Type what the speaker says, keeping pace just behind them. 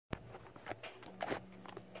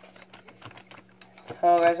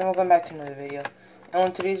Hello guys, and welcome back to another video. And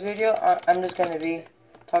in today's video, I'm just going to be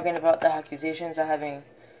talking about the accusations I have been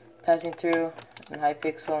passing through in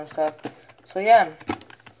Hypixel and stuff. So yeah,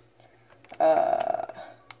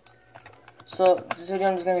 so this video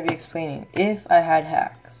I'm just going to be explaining if I had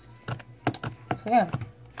hacks. So yeah,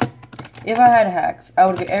 if I had hacks, I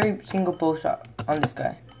would get every single bull shot on this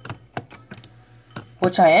guy.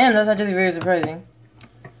 Which I am, that's actually very surprising.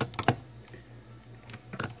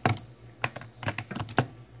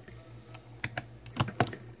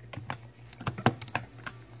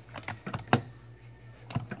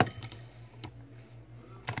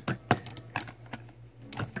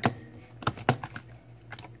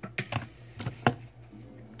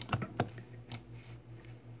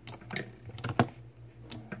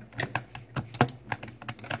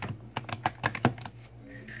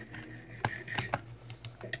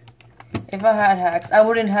 If I had hacks, I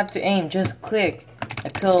wouldn't have to aim, just click a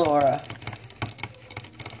kill or a...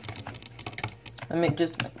 Let me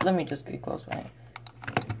just get close by.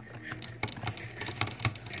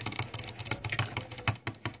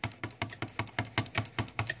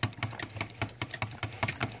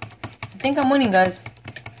 I think I'm winning, guys.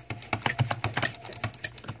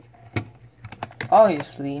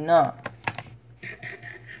 Obviously not.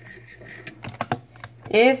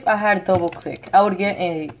 If I had double click, I would get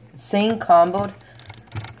a insane combo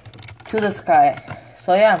to the sky.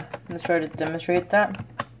 So yeah, let's try to demonstrate that.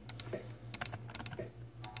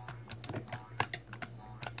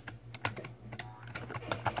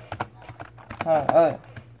 Alright.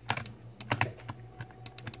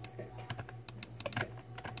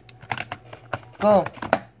 Go.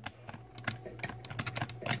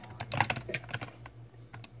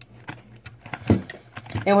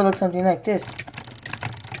 It would look something like this.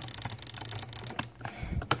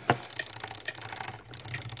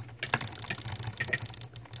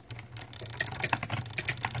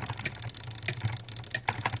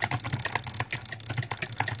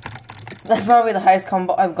 That's probably the highest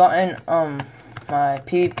combo I've gotten my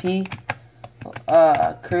PvP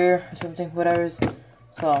career or something, whatever.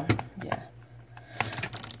 So yeah.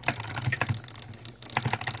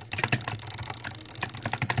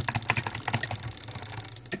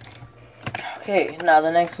 Okay, now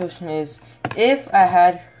the next question is if I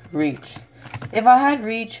had reach. If I had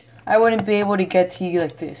reach, I wouldn't be able to get to you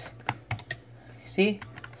like this. See?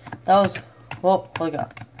 That was, well, look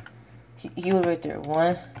out. He was right there.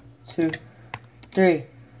 1, 2, 3.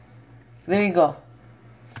 There you go.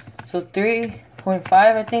 So 3.5,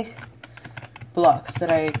 I think, blocks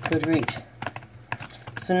that I could reach.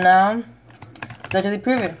 So now, let's actually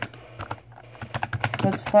prove it.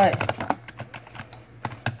 Let's fight.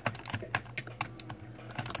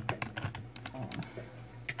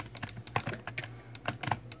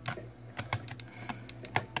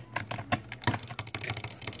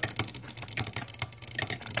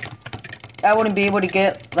 I wouldn't be able to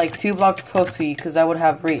get like 2 blocks close to you because I would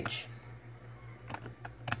have reach.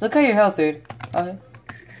 Look at your health, dude. Okay.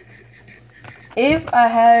 If I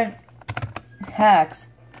had hacks,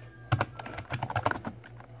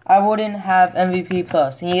 I wouldn't have MVP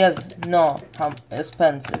plus. And you guys know how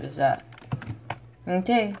expensive is that.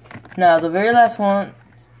 Okay. Now the very last one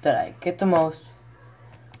that I get the most.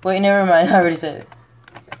 Wait, never mind. I already said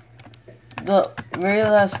it. The very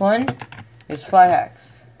last one is fly hacks.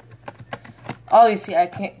 Obviously, I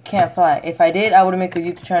can't fly. If I did, I would make a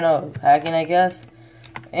YouTube channel of hacking, I guess.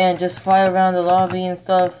 And just fly around the lobby and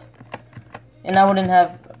stuff. And I wouldn't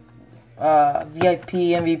have VIP,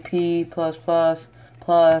 MVP, plus,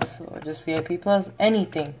 or just VIP plus,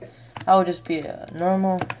 anything. I would just be a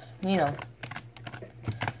normal, you know.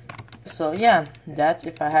 So, yeah, that's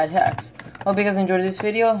if I had hacks. Hope you guys enjoyed this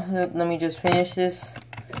video. Let me just finish this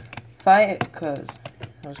fight, because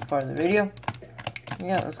it was part of the video.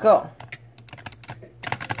 Yeah, let's go.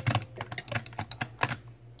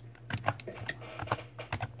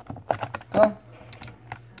 Go.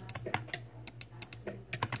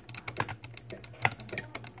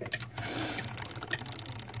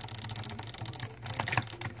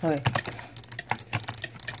 Okay.